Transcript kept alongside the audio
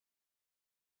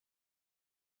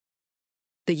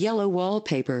the yellow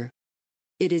wallpaper.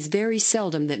 It is very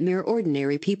seldom that mere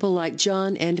ordinary people like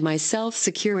John and myself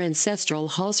secure ancestral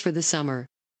halls for the summer.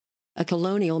 A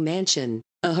colonial mansion,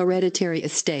 a hereditary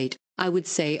estate, I would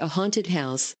say a haunted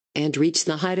house, and reach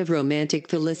the height of romantic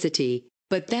felicity,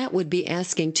 but that would be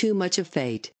asking too much of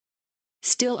fate.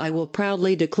 Still, I will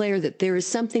proudly declare that there is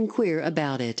something queer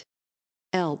about it.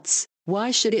 Else,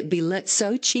 why should it be let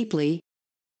so cheaply?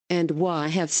 And why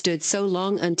have stood so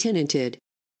long untenanted?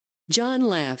 John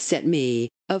laughs at me,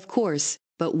 of course,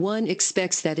 but one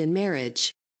expects that in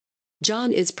marriage.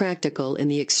 John is practical in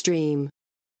the extreme.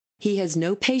 He has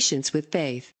no patience with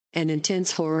faith, an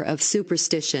intense horror of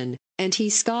superstition, and he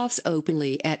scoffs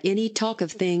openly at any talk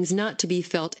of things not to be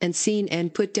felt and seen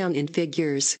and put down in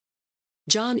figures.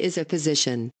 John is a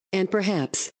physician, and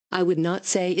perhaps I would not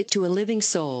say it to a living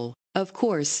soul, of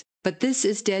course, but this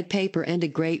is dead paper and a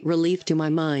great relief to my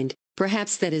mind.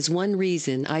 Perhaps that is one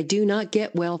reason I do not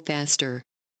get well faster.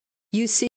 You see,